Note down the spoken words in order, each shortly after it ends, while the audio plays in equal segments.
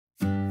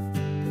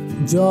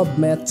Job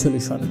math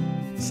solution.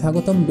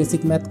 স্বাগতম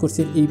basic math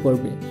কোর্সের এই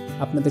পর্বে।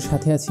 আপনাদের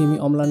সাথে আছি আমি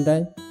অম্লান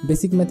রায়।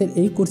 বেসিক ম্যাথের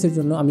এই কোর্সের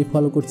জন্য আমি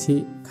ফলো করছি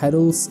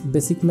খাইরুলস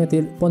বেসিক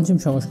ম্যাথের ৫ম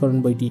সংস্করণ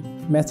বইটি।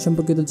 ম্যাথ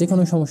সম্পর্কিত যে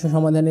কোনো সমস্যা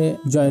সমাধানে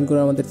জয়েন করে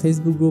আমাদের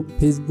ফেসবুক গ্রুপ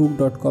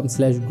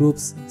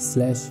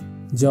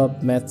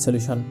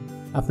facebook.com/groups/jobmathsolution।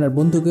 আপনার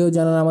বন্ধুকেও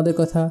জানান আমাদের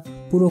কথা।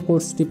 পুরো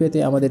কোর্সটি পেতে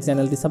আমাদের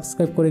চ্যানেলটি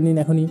সাবস্ক্রাইব করে নিন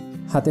এখনই।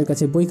 হাতের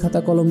কাছে বই খাতা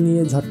কলম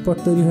নিয়ে ঝটপট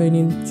তৈরি হয়ে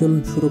নিন। চলুন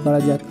শুরু করা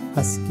যাক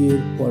আজকের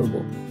পর্ব।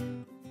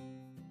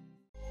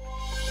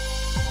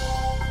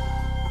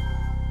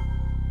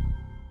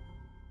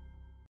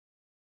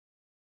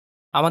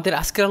 আমাদের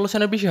আজকের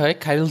আলোচনার বিষয় হয়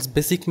খাইরুলস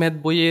বেসিক ম্যাথ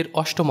বইয়ের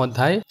 ৮ম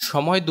অধ্যায়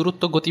সময়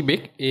দূরত্ব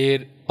গতিবেগ এর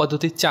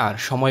পদ্ধতি ৪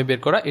 সময় বের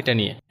করা এটা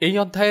নিয়ে। এই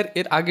অধ্যায়ের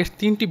এর আগের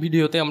 ৩টি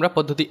ভিডিওতে আমরা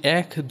পদ্ধতি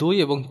 ১, ২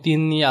 এবং ৩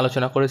 নিয়ে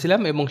আলোচনা করেছিলাম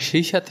এবং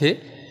সেই সাথে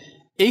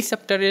এই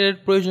চ্যাপ্টারের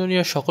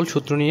প্রয়োজনীয় সকল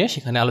সূত্র নিয়ে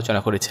সেখানে আলোচনা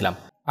করেছিলাম।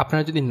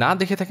 আপনারা যদি না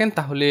দেখে থাকেন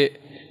তাহলে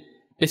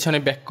পেছনে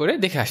ব্যাক করে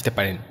দেখে আসতে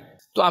পারেন।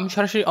 তো আমি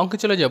সরাসরি অঙ্কে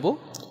চলে যাব।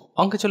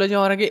 অঙ্কে চলে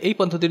যাওয়ার আগে এই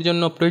পদ্ধতির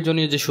জন্য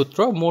প্রয়োজনীয় যে সূত্র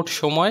মোট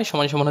সময়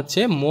সমান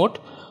হচ্ছে মোট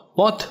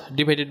পথ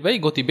ডিভাইডেড বাই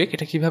গতিবেগ,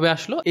 এটা কিভাবে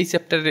আসলো এই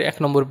চ্যাপ্টারের ১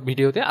 নম্বর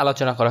ভিডিওতে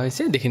আলোচনা করা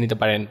হয়েছে, দেখে নিতে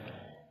পারেন।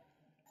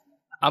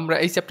 আমরা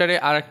এই চ্যাপ্টারে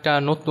আর একটা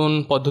নতুন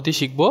পদ্ধতি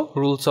শিখব,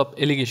 রুলস অফ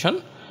এলিগেশন।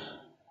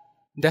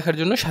 দেখার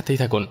জন্য সাথেই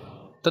থাকুন।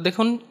 তো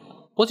দেখুন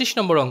 ২৫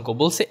 নম্বর অঙ্ক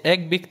বলছে এক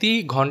ব্যক্তি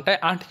ঘন্টায়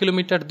 ৮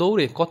 কিলোমিটার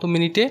দৌড়ে কত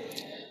মিনিটে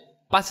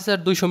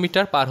 ৫,২০০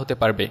 মিটার পার হতে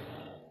পারবে।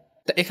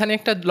 তা এখানে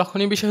একটা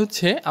লক্ষণীয় বিষয়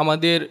হচ্ছে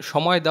আমাদের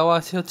সময় দেওয়া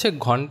আছে হচ্ছে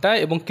ঘন্টায়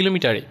এবং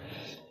কিলোমিটারে,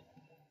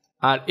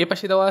 আর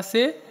এপাশে দেওয়া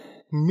আছে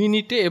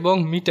মিনিটে এবং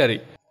মিটারে।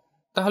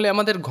 তাহলে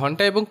আমাদের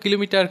ঘন্টা এবং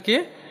কিলোমিটারকে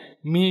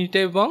মিনিটে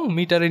এবং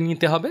মিটারে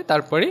নিতে হবে,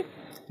 তারপরে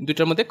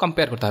দুটার মধ্যে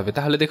কম্পেয়ার করতে হবে।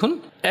 তাহলে দেখুন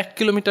 ১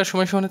 কিলোমিটার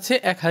সমান হচ্ছে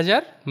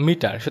 ১,০০০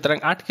 মিটার, সুতরাং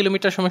 ৮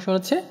 কিলোমিটার সমান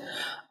হচ্ছে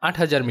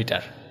 ৮,০০০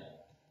 মিটার।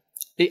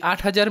 এই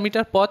 ৮,০০০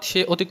 মিটার পথ সে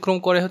অতিক্রম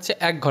করে হচ্ছে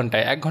 ১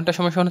 ঘন্টায়। ১ ঘন্টা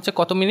সমান হচ্ছে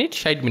কত মিনিট?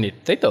 ৬০ মিনিট,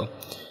 তাই তো?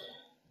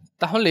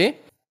 তাহলে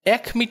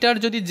 ১ মিটার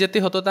যদি যেতে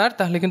হতো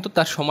তাহলে কিন্তু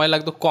তার সময়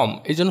লাগতো কম।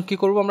 এই জন্য কী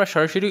করবো, আমরা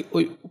সরাসরি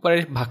ওই উপরে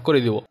ভাগ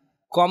করে দেবো।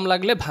 কম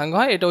লাগলে ভাঙ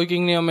হয়, এটা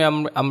উইকিং নিয়মে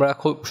আমরা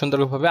খুব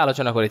সুন্দরভাবে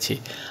আলোচনা করেছি।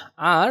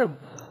 আর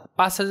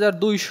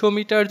 ৫,২০০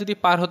 মিটার যদি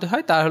পার হতে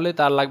হয় তাহলে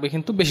তার লাগবে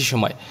কিন্তু বেশি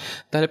সময়।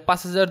 তাহলে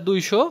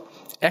 ৫,২০০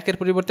 একের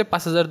পরিবর্তে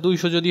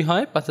 ৫,২০০ যদি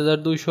হয়,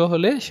 ৫,২০০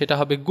 হলে সেটা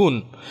হবে গুণ,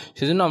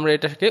 সেজন্য আমরা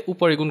এটাকে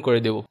উপরে গুণ করে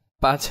দেব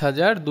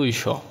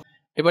 ৫,২০০।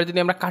 এবার যদি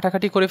আমরা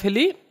কাটাকাটি করে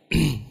ফেলি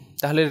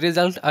তাহলে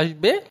রেজাল্ট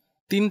আসবে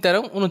 ৩ ×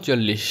 ৩ =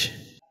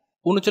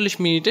 ৩৯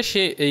 মিনিটে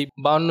সে এই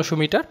 ৫,২০০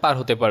 মিটার পার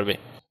হতে পারবে।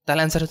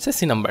 তাহলে অ্যান্সার হচ্ছে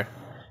সি নাম্বার।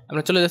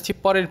 আমরা চলে যাচ্ছি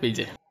পরের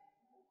পেজে।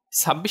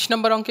 ২৬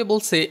 নম্বর অঙ্কে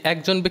বলছে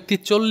একজন ব্যক্তি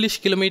 ৪০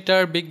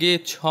 কিলোমিটার বেগে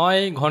 ৬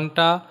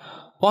 ঘন্টা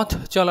পথ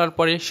চলার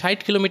পরে ৬০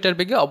 কিলোমিটার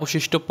বেগে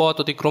অবশিষ্ট পথ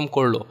অতিক্রম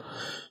করলো।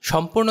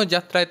 সম্পূর্ণ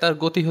যাত্রায় তার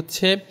গতি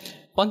হচ্ছে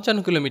 ৫৫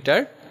 কিলোমিটার।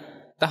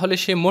 তাহলে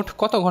সে মোট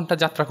কত ঘন্টা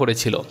যাত্রা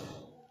করেছিল?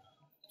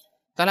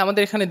 তাহলে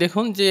আমাদের এখানে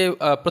দেখুন যে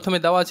প্রথমে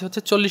দেওয়া আছে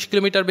হচ্ছে ৪০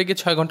 কিলোমিটার বেগে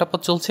 ৬ ঘন্টা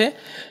পথ চলছে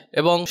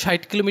এবং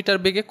 ৬০ কিলোমিটার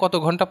বেগে কত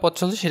ঘন্টা পথ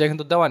চলছে সেটা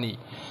কিন্তু দেওয়া নেই,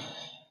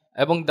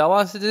 এবং দেওয়া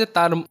আছে যে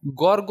তার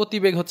গড়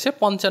গতিবেগ হচ্ছে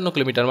 ৫৫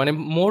 কিলোমিটার, মানে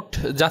মোট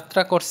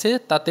যাত্রা করছে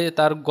তাতে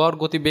তার গড়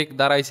গতিবেগ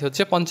দাঁড়াইছে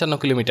হচ্ছে ৫৫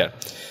 কিলোমিটার।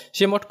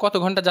 সে মোট কত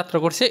ঘন্টা যাত্রা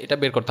করছে এটা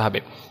বের করতে হবে।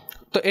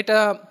 তো এটা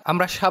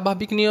আমরা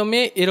স্বাভাবিক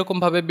নিয়মে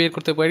এরকমভাবে বের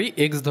করতে পারি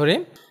এক্স ধরে,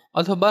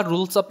 অথবা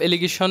রুলস অফ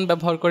এলিগেশন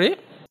ব্যবহার করে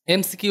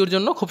এমসিকিউর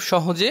জন্য খুব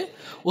সহজে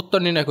উত্তর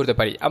নির্ণয় করতে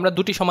পারি। আমরা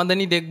দুটি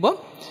সমাধানই দেখব,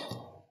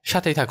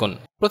 সাথেই থাকুন।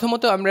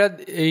 প্রথমত আমরা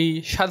এই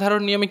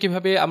সাধারণ নিয়মে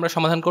কিভাবে আমরা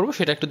সমাধান করব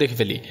সেটা একটু দেখে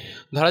ফেলি।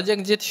 ধরা যাক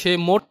যে সে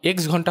মোট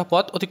এক্স ঘন্টা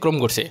পথ অতিক্রম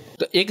করছে।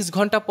 তো এক্স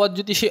ঘন্টা পথ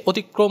যদি সে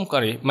অতিক্রম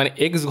করে, মানে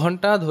এক্স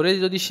ঘন্টা ধরে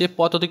যদি সে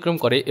পথ অতিক্রম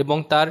করে এবং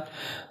তার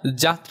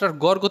যাত্রার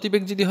গড়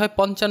গতিবেগ যদি হয়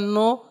 ৫৫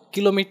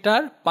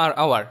 কিলোমিটার পার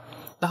আওয়ার,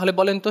 তাহলে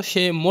বলেন তো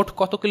সে মোট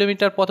কত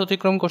কিলোমিটার পথ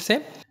অতিক্রম করছে?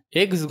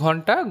 এক্স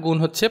ঘন্টা গুণ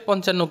হচ্ছে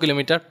 ৫৫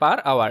 কিলোমিটার পার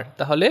আওয়ার,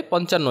 তাহলে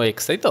 ৫৫x,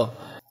 তাই তো?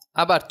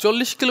 আবার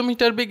 ৪০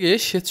 কিলোমিটার বেগে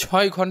সে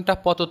 ৬ ঘন্টা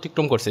পথ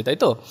অতিক্রম করছে, তাই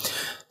তো?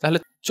 তাহলে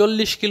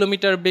 ৪০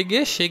 কিলোমিটার বেগে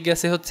সে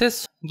গেছে হচ্ছে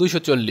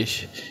 ২৪০।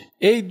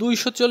 এই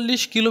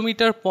 ২৪০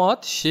 কিলোমিটার পথ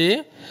সে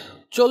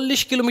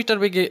 ৪০ কিলোমিটার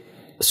বেগে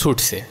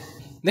ছুটছে।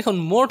 দেখুন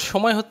মোট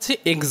সময় হচ্ছে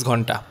এক্স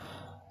ঘন্টা,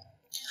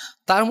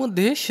 তার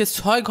মধ্যে সে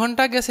 ৬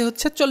 ঘন্টা গেছে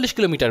হচ্ছে ৪০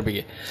 কিলোমিটার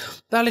বেগে।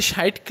 তাহলে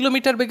 ৬০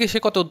 কিলোমিটার বেগে সে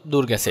কত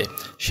দূর গেছে?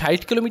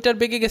 ৬০ কিলোমিটার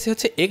বেগে গেছে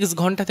হচ্ছে এক্স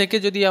ঘন্টা থেকে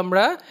যদি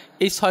আমরা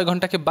এই ৬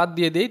 ঘন্টাকে বাদ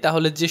দিয়ে দিই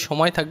তাহলে যে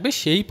সময় থাকবে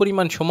সেই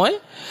পরিমাণ সময়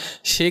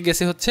সে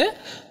গেছে হচ্ছে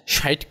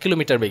 ৬০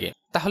 কিলোমিটার বেগে।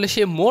 তাহলে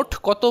সে মোট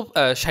কত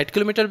 ৬০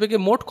 কিলোমিটার বেগে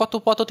মোট কত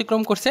পথ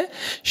অতিক্রম করছে?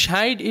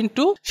 ৬০ ×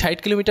 ৬০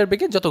 কিলোমিটার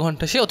বেগে যত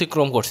ঘন্টা সে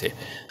অতিক্রম করছে।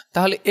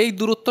 তাহলে এই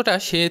দূরত্বটা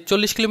সে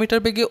 ৪০ কিলোমিটার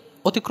বেগে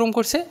অতিক্রম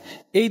করছে,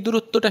 এই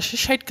দূরত্বটা সে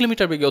 ৬০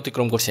 কিলোমিটার বেগে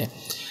অতিক্রম করছে,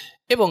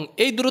 এবং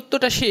এই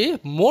দূরত্বটা সে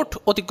মোট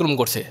অতিক্রম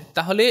করছে।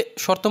 তাহলে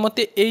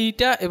শর্তমতে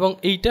এইটা এবং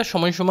এইটা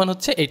সমান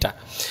হচ্ছে এইটা।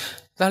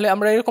 তাহলে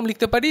আমরা এরকম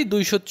লিখতে পারি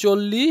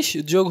 ২৪০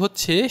 যোগ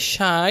হচ্ছে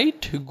 ৬০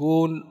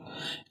 গুণ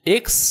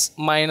x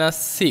 -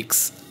 6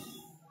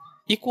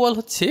 ইকুয়াল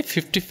হচ্ছে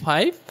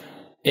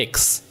 55x।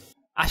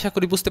 আশা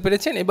করি বুঝতে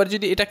পেরেছেন। এবার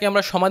যদি এটাকে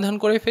আমরা সমাধান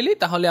করে ফেলি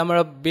তাহলে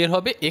আমরা বের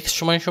হবে x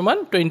সমান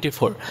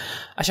 24।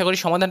 আশা করি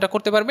সমাধানটা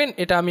করতে পারবেন,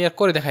 এটা আমি আর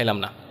করে দেখাইলাম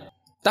না।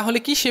 তাহলে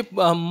কি সে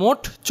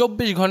মোট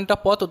 24 ঘন্টা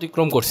পথ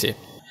অতিক্রম করছে।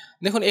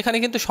 দেখুন এখানে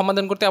কিন্তু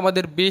সমাধান করতে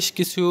আমাদের বেশ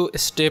কিছু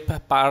স্টেপ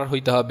পার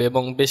হইতে হবে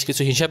এবং বেশ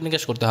কিছু হিসাব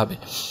নিকাশ করতে হবে।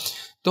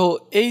 তো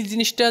এই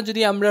জিনিসটা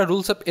যদি আমরা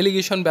রুলস অফ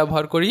এলিগেশন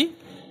ব্যবহার করি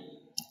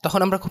তখন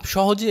আমরা খুব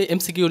সহজে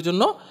এমসিকিউর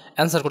জন্য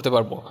অ্যান্সার করতে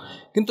পারবো।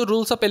 কিন্তু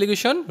রুলস অফ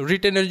এলিগেশন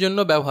রিটেনের জন্য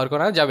ব্যবহার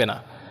করা যাবে না।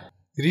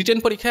 রিটেন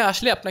পরীক্ষায়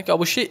আসলে আপনাকে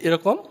অবশ্যই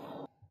এরকম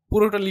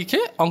পুরোটা লিখে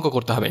অঙ্ক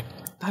করতে হবে।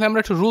 তাহলে আমরা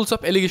একটু রুলস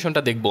অফ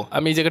এলিগেশনটা দেখব।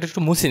 আমি এই জায়গাটা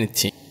একটু মুছে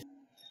নিচ্ছি।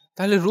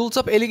 তাহলে রুলস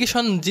অফ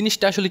এলিগেশন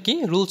জিনিসটা আসলে কি?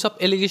 রুলস অফ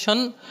এলিগেশন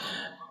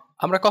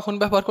আমরা কখন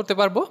ব্যবহার করতে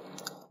পারবো?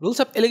 রুলস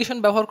অফ এলিগেশন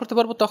ব্যবহার করতে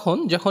পারবো তখন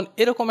যখন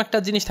এরকম একটা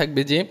জিনিস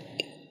থাকবে যে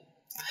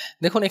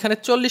দেখুন এখানে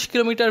 40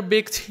 কিলোমিটার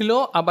বেগ ছিল,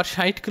 আবার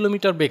 60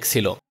 কিলোমিটার বেগ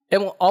ছিল,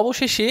 এবং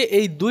অবশেষে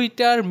এই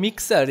দুইটার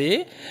মিক্সারে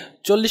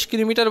 40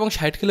 কিলোমিটার এবং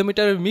 60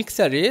 কিলোমিটারের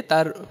মিক্সারে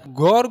তার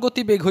গড়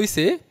গতিবেগ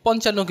হয়েছে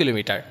 55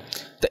 কিলোমিটার।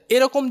 তো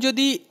এরকম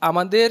যদি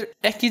আমাদের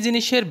একই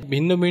জিনিসের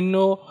ভিন্ন ভিন্ন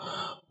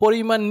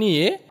পরিমাণ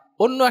নিয়ে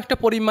অন্য একটা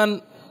পরিমাণ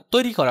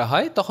তৈরি করা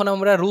হয় তখন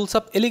আমরা রুলস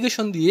অফ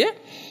এলিগেশন দিয়ে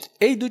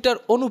এই দুইটার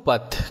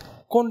অনুপাত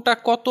কোনটা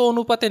কত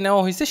অনুপাতে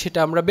নেওয়া হয়েছে সেটা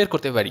আমরা বের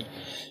করতে পারি।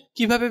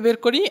 কিভাবে বের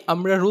করি?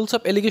 আমরা রুলস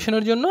অফ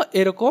এলিগেশনের জন্য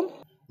এরকম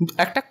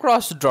একটা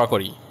ক্রস ড্র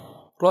করি।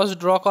 ক্রস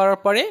ড্র করার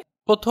পরে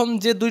প্রথম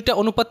যে দুইটা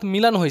অনুপাত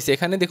মিলানো হয়েছে,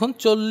 এখানে দেখুন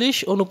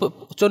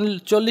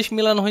 40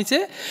 মিলানো হয়েছে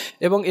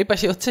এবং এই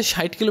পাশে হচ্ছে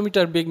 60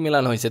 কিলোমিটার বেগ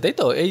মিলানো হয়েছে, তাই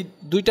তো? এই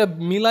দুইটা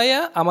মিলাইয়া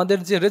আমাদের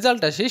যে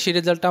রেজাল্ট আসে সেই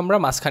রেজাল্টটা আমরা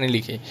মাঝখানে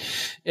লিখি।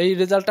 এই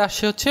রেজাল্টটা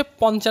আসে হচ্ছে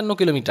 55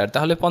 কিলোমিটার,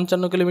 তাহলে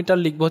 55 কিলোমিটার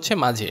লিখবো হচ্ছে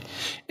মাঝে।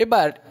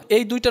 এবার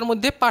এই দুইটার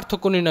মধ্যে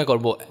পার্থক্য নির্ণয়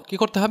করব। কি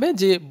করতে হবে?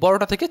 যে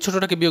বড়টা থেকে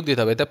ছোটোটাকে বিয়োগ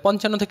দিতে হবে। তাই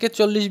 55 থেকে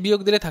 40 বিয়োগ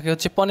দিলে থাকে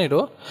হচ্ছে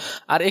 15,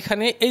 আর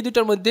এখানে এই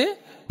দুইটার মধ্যে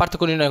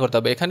পার্থক্য নির্ণয় করতে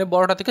হবে। এখানে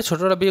বড়টা থেকে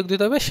ছোটোটা বিয়োগ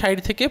দিতে হবে, 60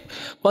 থেকে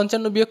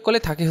 55 বিয়োগ করলে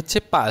থাকে হচ্ছে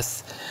 5।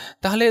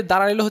 তাহলে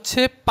দাঁড়াইলো হচ্ছে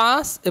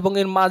 5 এবং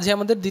এর মাঝে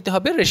আমাদের দিতে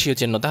হবে রেশিও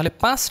চিহ্ন। তাহলে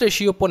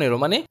 5:15,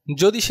 মানে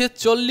যদি সে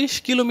 40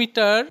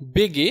 কিলোমিটার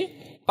বেগে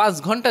 5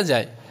 ঘন্টা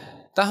যায়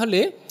তাহলে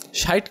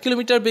 60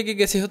 কিলোমিটার বেগে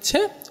গেছে হচ্ছে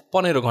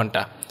 15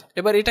 ঘন্টা।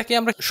 এবার এটাকে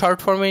আমরা শর্ট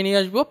ফর্মে নিয়ে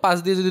আসবো। 5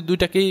 দিয়ে যদি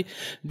দুইটাকেই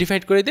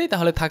ডিভাইড করে দিই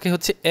তাহলে থাকে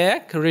হচ্ছে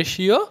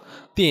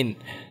 1:3।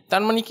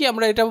 তার মানে কি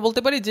আমরা এটা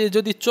বলতে পারি যে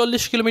যদি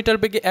 40 কিলোমিটার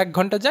বেগে 1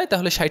 ঘন্টা যায়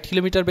তাহলে 60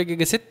 কিলোমিটার বেগে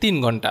গেছে 3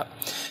 ঘন্টা।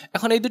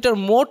 এখন এই দুটার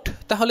মোট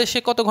তাহলে সে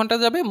কত ঘন্টা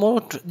যাবে?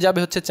 মোট যাবে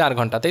হচ্ছে 4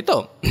 ঘন্টা, তাই তো?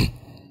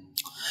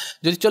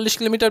 যদি 40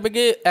 কিলোমিটার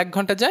বেগে 1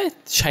 ঘন্টা যায়,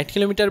 60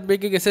 কিলোমিটার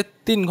বেগে গেছে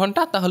 3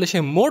 ঘন্টা, তাহলে সে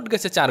মোট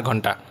গেছে 4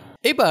 ঘন্টা।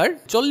 এবার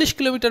 40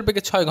 কিলোমিটার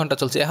বেগে 6 ঘন্টা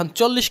চলছে। এখন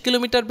 40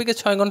 কিলোমিটার বেগে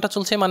 6 ঘন্টা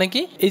চলছে মানে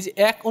কি? এই যে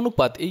 1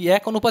 অনুপাত, এই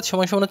 1 অনুপাত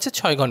সমান সমান হচ্ছে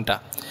 6 ঘন্টা।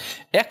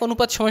 1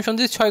 অনুপাত সমান সমান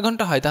যদি 6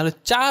 ঘন্টা হয় তাহলে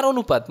 4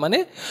 অনুপাত মানে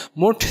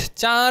মোট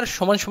 4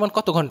 সমান সমান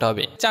কত ঘন্টা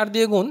হবে? 4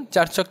 দিয়ে গুণ,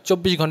 4 ×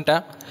 24 ঘন্টা।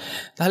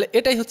 তাহলে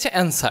এটাই হচ্ছে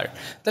অ্যান্সার।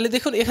 তাহলে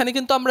দেখুন এখানে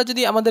কিন্তু আমরা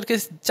যদি আমাদেরকে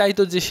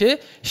চাইতো যে সে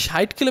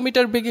 60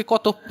 কিলোমিটার বেগে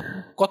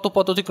কত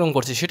পথ অতিক্রম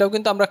করছে সেটাও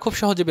কিন্তু আমরা খুব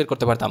সহজে বের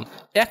করতে পারতাম।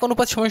 1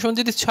 অনুপাত সমান সমান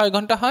যদি 6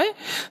 ঘন্টা হয়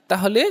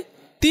তাহলে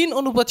 3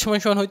 অনুপাত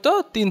সমান হয়তো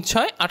 3 ×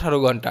 6 = 18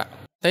 ঘন্টা,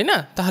 তাই না?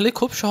 তাহলে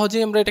খুব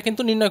সহজেই আমরা এটা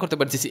কিন্তু নির্ণয় করতে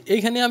পারতেছি।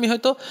 এইখানে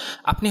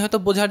আপনি হয়তো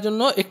বোঝার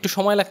জন্য একটু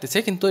সময় লাগতেছে,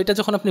 কিন্তু এটা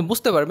যখন আপনি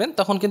বুঝতে পারবেন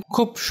তখন কিন্তু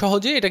খুব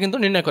সহজেই এটা কিন্তু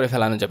নির্ণয় করে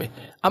ফেলানো যাবে।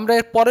 আমরা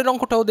এর পরের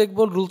অঙ্কটাও দেখব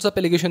রুলস অফ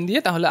এলিগেশন দিয়ে,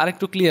 তাহলে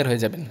আরেকটু ক্লিয়ার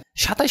হয়ে যাবেন।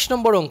 27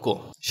 নম্বর অঙ্ক।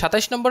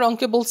 27 নম্বর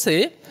অঙ্কে বলছে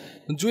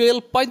জুয়েল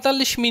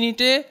 45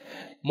 মিনিটে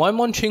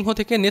ময়মনসিংহ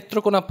থেকে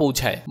নেত্রকোনা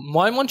পৌঁছায়।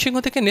 ময়মনসিংহ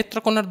থেকে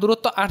নেত্রকোনার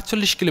দূরত্ব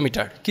 48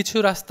 কিলোমিটার। কিছু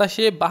রাস্তা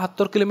সে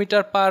 72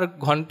 কিলোমিটার পার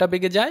ঘন্টা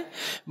বেগে যায়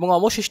এবং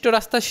অবশিষ্ট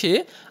রাস্তা সে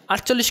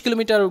 48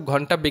 কিলোমিটার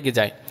ঘন্টা বেগে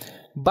যায়।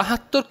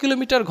 72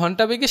 কিলোমিটার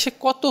ঘন্টা বেগে সে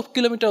কত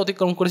কিলোমিটার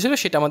অতিক্রম করেছিল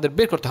সেটা আমাদের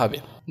বের করতে হবে।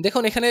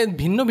 দেখুন এখানে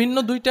ভিন্ন ভিন্ন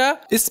দুইটা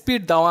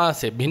স্পিড দেওয়া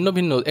আছে, ভিন্ন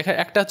ভিন্ন। এখানে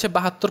একটা হচ্ছে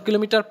 72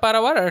 কিলোমিটার পার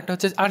আওয়ার আর একটা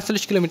হচ্ছে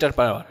 48 কিলোমিটার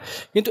পার আওয়ার।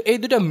 কিন্তু এই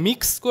দুটা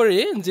মিক্স করে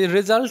যে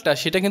রেজাল্টটা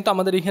সেটা কিন্তু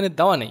আমাদের এখানে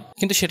দেওয়া নেই,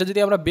 কিন্তু সেটা যদি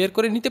আমরা বের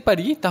করে নিতে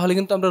পারি তাহলে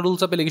কিন্তু আমরা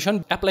রুলস অফ এলিগেশন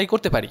অ্যাপ্লাই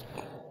করতে পারি।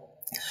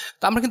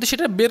 তো আমরা কিন্তু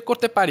সেটা বের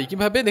করতে পারি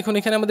কিভাবে? দেখুন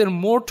এখানে আমাদের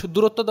মোট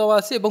দূরত্ব দেওয়া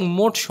আছে এবং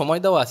মোট সময়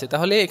দেওয়া আছে।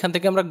 তাহলে এখান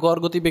থেকে আমরা গড়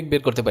গতিবেগ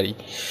বের করতে পারি।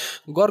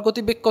 গড়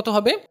গতিবেগ কত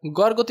হবে?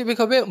 গড় গতিবেগ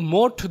হবে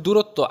মোট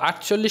দূরত্ব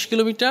 48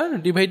 কিলোমিটার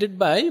ডিভাইডেড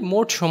বাই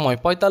মোট সময়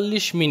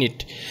 45 মিনিট।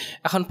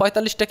 এখন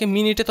 45টাকে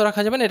মিনিটে তো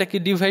রাখা যাবে না, এটাকে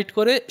ডিভাইড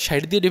করে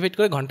 60 দিয়ে ডিভাইড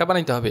করে ঘন্টা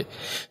বানাইতে হবে।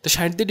 তো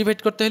 60 দিয়ে ডিভাইড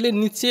করতে হলে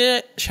নিচে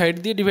 60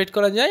 দিয়ে ডিভাইড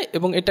করা যায়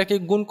এবং এটাকে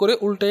গুণ করে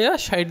উল্টাইয়া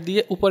 60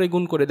 দিয়ে উপরে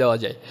গুণ করে দেওয়া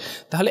যায়,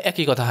 তাহলে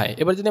একই কথা হয়।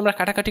 এবার যদি আমরা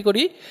কাটাকাটি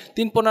করি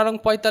 3 × 15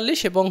 = 45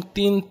 এবং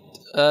 3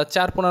 ×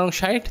 4 = 15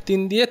 = 60,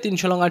 3 দিয়ে 3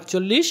 × 16 =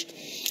 48,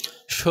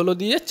 16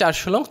 দিয়ে 4 ×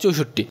 16 =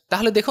 64।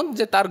 তাহলে দেখুন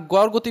যে তার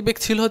গড় গতিবেগ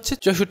ছিল হচ্ছে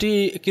 64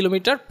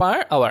 কিলোমিটার পার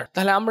আওয়ার।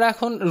 তাহলে আমরা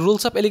এখন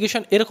রুলস অফ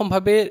এলিগেশন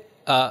এরকমভাবে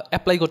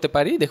অ্যাপ্লাই করতে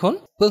পারি। দেখুন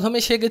প্রথমে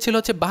সে গেছিল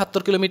হচ্ছে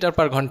 72 কিলোমিটার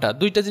পার ঘন্টা,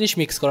 দুইটা জিনিস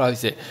মিক্স করা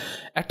হয়েছে।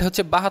 একটা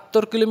হচ্ছে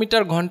 72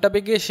 কিলোমিটার ঘন্টা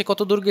বেগে সে কত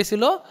দূর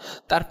গেছিল,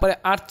 তারপরে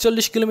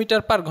 48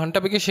 কিলোমিটার পার ঘন্টা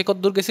বেগে সে কত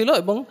দূর গেছিল,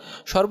 এবং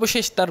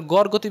সর্বশেষ তার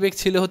গড় গতিবেগ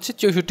ছিল হচ্ছে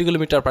 64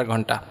 কিলোমিটার পার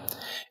ঘন্টা।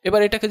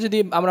 এবার এটাকে যদি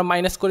আমরা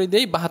মাইনাস করে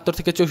দিই, 72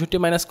 থেকে 64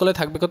 মাইনাস করলে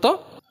থাকবে কত,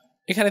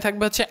 এখানে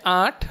থাকবে হচ্ছে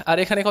 8, আর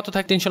এখানে কত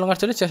থাকে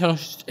 348,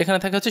 এখানে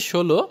থাকে হচ্ছে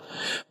 16,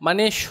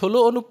 মানে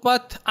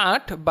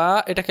 16:8, বা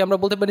এটাকে আমরা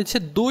বলতে পারি হচ্ছে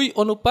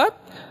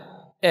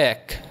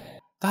 2:1।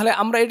 তাহলে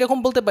আমরা এরকম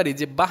বলতে পারি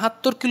যে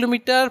 72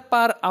 কিলোমিটার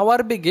পার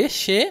আওয়ার বেগে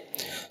সে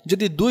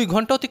যদি 2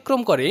 ঘন্টা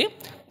অতিক্রম করে,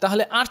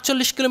 তাহলে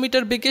 48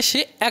 কিলোমিটার বেগে সে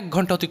 1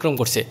 ঘন্টা অতিক্রম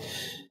করছে।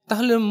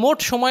 তাহলে মোট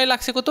সময়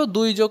লাগছে কত,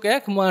 2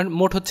 + 1,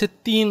 মোট হচ্ছে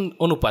 3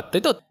 অনুপাত,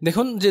 তাই তো?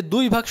 দেখুন যে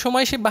 2 ভাগ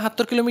সময় সে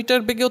 72 কিলোমিটার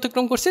বেগে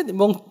অতিক্রম করছে,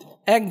 এবং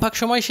 1 ভাগ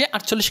সময় সে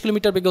 48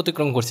 কিলোমিটার বেগে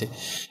অতিক্রম করছে,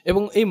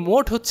 এবং এই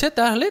মোট হচ্ছে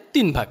তাহলে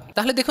 3 ভাগ।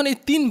 তাহলে দেখুন এই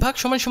 3 ভাগ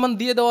সমান সমান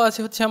দিয়ে দেওয়া আছে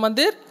হচ্ছে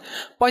আমাদের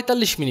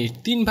 45 মিনিট।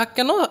 3 ভাগ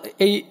কেন,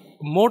 এই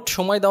মোট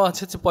সময় দেওয়া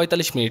আছে হচ্ছে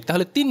 45 মিনিট।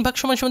 তাহলে 3 ভাগ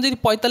সমান সমান যদি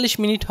 45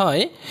 মিনিট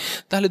হয়,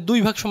 তাহলে 2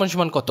 ভাগ সমান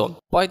সমান কত,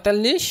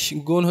 45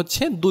 গুণ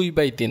হচ্ছে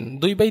 2/3।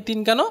 2/3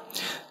 কেন,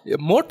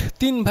 মোট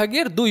 3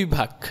 ভাগের 2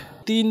 ভাগ,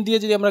 3 দিয়ে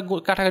যদি আমরা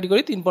কাটাকাটি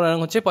করি, 3 15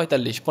 হচ্ছে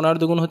 45, 15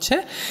 দুগুণ হচ্ছে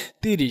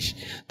 30।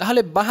 তাহলে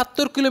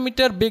 72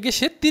 কিলোমিটার বেগে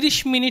সে 30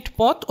 মিনিট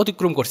পথ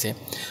অতিক্রম করছে।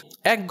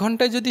 1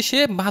 ঘন্টায় যদি সে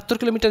 72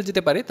 কিলোমিটার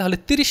যেতে পারে, তাহলে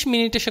 30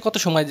 মিনিটে সে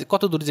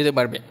কত দূর যেতে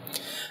পারবে,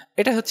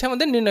 এটা হচ্ছে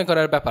আমাদের নির্ণয়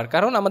করার ব্যাপার।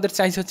 কারণ আমাদের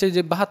চাইছে হচ্ছে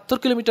যে 72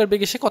 কিলোমিটার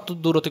বেগে সে কত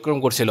দূর অতিক্রম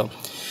করছিল।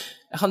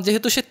 এখন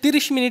যেহেতু সে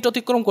 30 মিনিট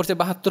অতিক্রম করছে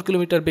 72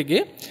 কিলোমিটার বেগে,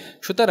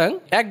 সুতরাং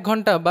 1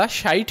 ঘন্টা বা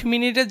 60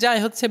 মিনিটে যায়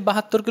হচ্ছে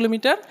 72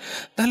 কিলোমিটার,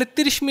 তাহলে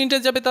 30 মিনিটে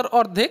যাবে তার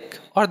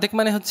অর্ধেক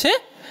মানে হচ্ছে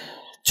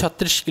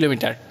 36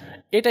 কিলোমিটার।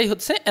 এটাই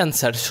হচ্ছে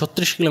অ্যান্সার,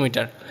 36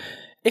 কিলোমিটার।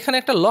 এখানে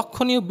একটা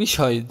লক্ষণীয়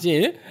বিষয় যে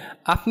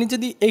আপনি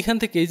যদি এইখান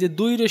থেকে যে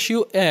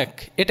 2:1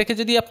 এটাকে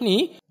যদি আপনি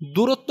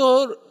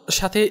দূরত্বর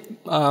সাথে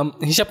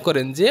হিসাব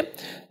করেন, যে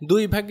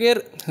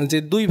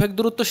 2 ভাগ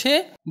দূরত্ব সে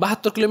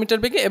 72 কিলোমিটার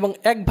বেগে এবং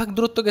 1 ভাগ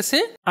দূরত্ব গেছে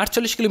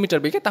 48 কিলোমিটার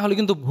বেগে, তাহলে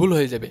কিন্তু ভুল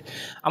হয়ে যাবে।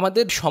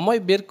 আমাদের সময়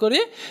বের করে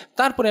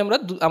তারপরে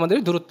আমাদের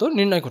দূরত্ব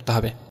নির্ণয় করতে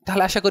হবে।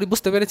 তাহলে আশা করি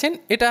বুঝতে পেরেছেন,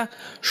 এটা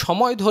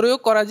সময় ধরেও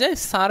করা যায়,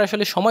 স্যার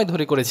আসলে সময়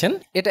ধরে করেছেন।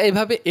 এটা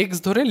এভাবে এক্স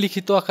ধরে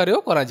লিখিত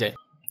আকারেও করা যায়।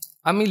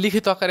 আমি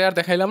লিখিত আকারে আর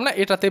দেখাইলাম না,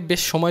 এটাতে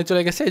বেশ সময়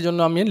চলে গেছে, এই জন্য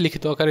আমি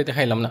লিখিত আকারে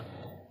দেখাইলাম না।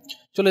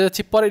 চলে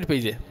যাচ্ছি পরের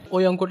পেজে।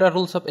 ওই অঙ্কটা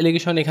রুলস অফ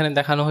এলিগেশন এখানে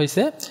দেখানো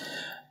হয়েছে।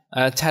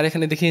 স্যার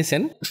এখানে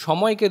দেখিয়েছেন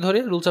সময়কে ধরে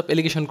রুলস অফ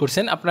এলিগেশন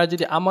করছেন। আপনারা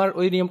যদি আমার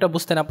ওই নিয়মটা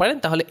বুঝতে না পারেন,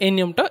 তাহলে এই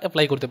নিয়মটা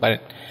অ্যাপ্লাই করতে পারেন।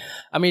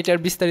 আমি এটার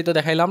বিস্তারিত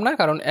দেখাইলাম না,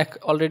 কারণ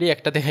অলরেডি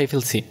একটা দেখাই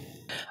ফেলছি।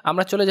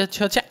 আমরা চলে যাচ্ছি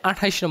হচ্ছে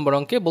 28 নম্বর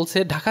অঙ্কে। বলছে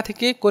ঢাকা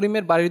থেকে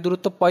করিমের বাড়ির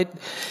দূরত্ব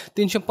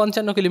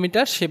 355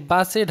 কিলোমিটার। সে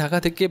বাসে ঢাকা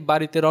থেকে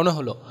বাড়িতে রওনা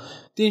হলো।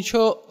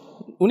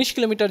 319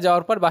 কিলোমিটার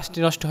যাওয়ার পর বাসটি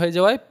নষ্ট হয়ে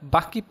যাওয়ায়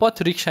বাকি পথ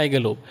রিকশায়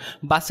গেল।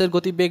 বাসের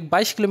গতিবেগ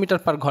 22 কিলোমিটার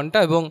পার ঘন্টা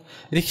এবং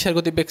রিকশার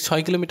গতিবেগ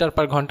 6 কিলোমিটার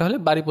পার ঘন্টা হলে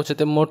বাড়ি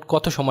পৌঁছাতে মোট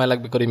কত সময়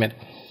লাগবে করিমের?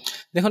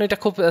 দেখুন এটা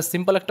খুব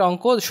সিম্পল একটা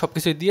অঙ্ক, সব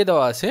কিছুই দিয়ে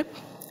দেওয়া আছে।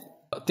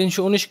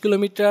 319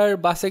 কিলোমিটার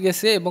বাসে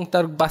গেছে এবং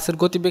তার বাসের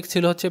গতিবেগ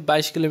ছিল হচ্ছে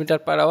 22 কিলোমিটার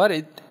পার আওয়ার।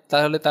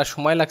 তাহলে তার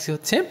সময় লাগছে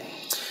হচ্ছে,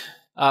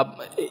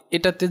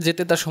 এটাতে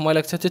যেতে তার সময়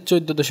লাগছে হচ্ছে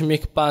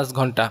 14.5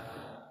 ঘন্টা।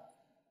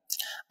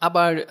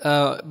 আবার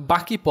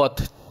বাকি পথ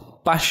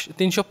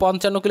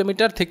 355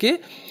 কিলোমিটার থেকে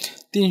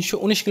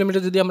 319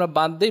 কিলোমিটার যদি আমরা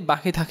বাদ দিই,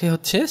 বাকি থাকে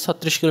হচ্ছে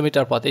 36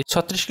 কিলোমিটার পথ। এই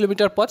 36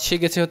 কিলোমিটার পথ সে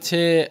গেছে হচ্ছে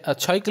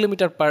 6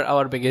 কিলোমিটার পার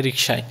আওয়ার বেগে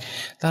রিকশায়।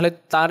 তাহলে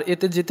তার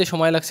এতে যেতে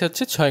সময় লাগছে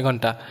হচ্ছে 6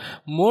 ঘন্টা।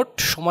 মোট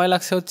সময়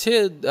লাগছে হচ্ছে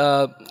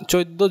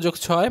 14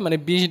 + 6 মানে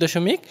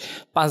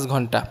 20.5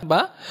 ঘন্টা, বা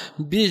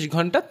 20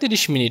 ঘন্টা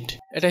 30 মিনিট।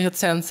 এটাই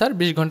হচ্ছে অ্যান্সার,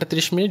 20 ঘন্টা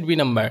 30 মিনিট, বি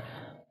নাম্বার।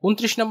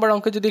 29 নম্বর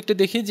অঙ্কে যদি একটু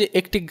দেখি, যে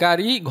একটি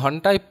গাড়ি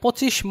ঘন্টায়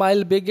 25 মাইল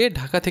বেগে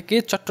ঢাকা থেকে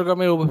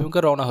চট্টগ্রামের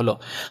অভিমুখে রওনা হলো।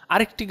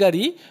 আরেকটি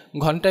গাড়ি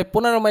ঘন্টায়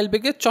 15 মাইল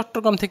বেগে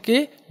চট্টগ্রাম থেকে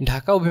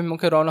ঢাকা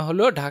অভিমুখে রওনা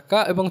হলো। ঢাকা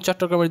এবং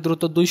চট্টগ্রামের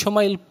দূরত্ব 200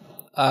 মাইল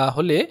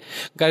হলে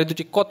গাড়ি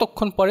দুটি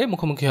কতক্ষণ পরে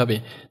মুখোমুখি হবে?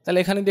 তাহলে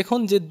এখানে দেখুন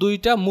যে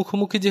দুইটা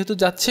মুখোমুখি যেহেতু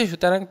যাচ্ছে,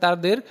 সুতরাং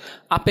তাদের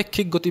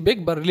আপেক্ষিক গতিবেগ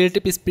বা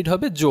রিলেটিভ স্পিড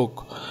হবে যোগ,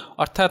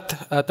 অর্থাৎ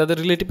তাদের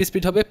রিলেটিভ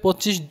স্পিড হবে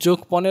 25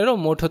 + 15,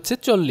 মোট হচ্ছে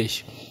 40।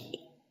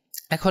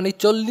 এখন এই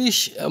 40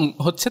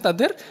 হচ্ছে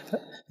তাদের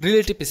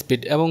রিলেটিভ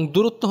স্পিড এবং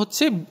দূরত্ব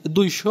হচ্ছে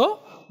 200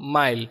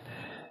 মাইল।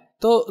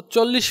 তো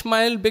 40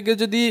 মাইল বেগে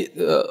যদি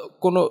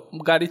কোনো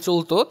গাড়ি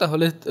চলতো,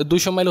 তাহলে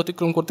 200 মাইল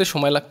অতিক্রম করতে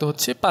সময় লাগতো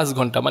হচ্ছে 5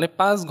 ঘন্টা। মানে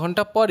 5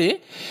 ঘন্টা পরে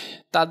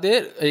তাদের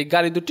এই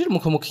গাড়ি দুটির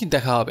মুখোমুখি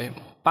দেখা হবে।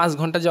 5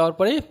 ঘন্টা যাওয়ার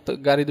পরে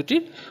গাড়ি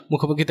দুটির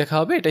মুখোমুখি দেখা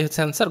হবে। এটাই হচ্ছে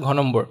অ্যান্সার, ঘ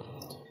নম্বর।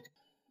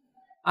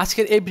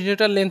 আজকের এই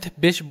ভিডিওটার লেন্থ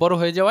বেশ বড়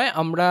হয়ে যাওয়ায়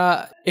আমরা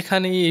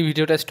এখানেই এই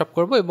ভিডিওটা স্টপ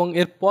করব, এবং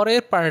এর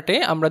পরের পার্টে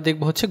আমরা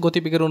দেখব হচ্ছে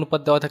গতিবেগের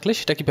অনুপাত দেওয়া থাকলে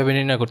সেটা কীভাবে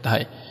নির্ণয় করতে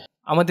হয়।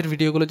 আমাদের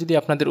ভিডিওগুলো যদি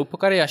আপনাদের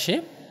উপকারে আসে,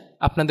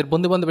 আপনাদের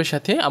বন্ধুবান্ধবের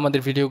সাথে আমাদের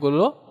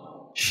ভিডিওগুলো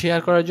শেয়ার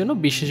করার জন্য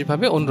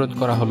বিশেষভাবে অনুরোধ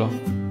করা হলো।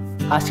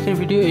 আজকের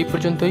ভিডিও এই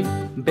পর্যন্তই।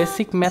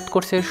 বেসিক ম্যাথ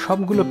কোর্সের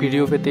সবগুলো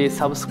ভিডিও পেতে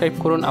সাবস্ক্রাইব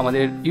করুন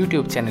আমাদের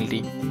ইউটিউব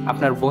চ্যানেলটি।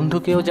 আপনার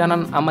বন্ধুকেও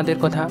জানান আমাদের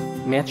কথা।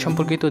 ম্যাথ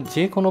সম্পর্কিত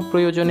যে কোনো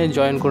প্রয়োজনে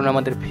জয়েন করুন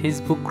আমাদের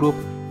ফেসবুক গ্রুপ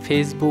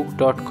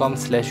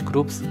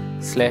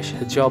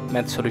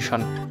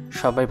facebook.com/groups/jobmathsolution।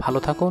 সবাই ভালো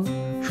থাকুন,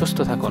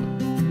 সুস্থ থাকুন।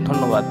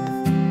 ধন্যবাদ।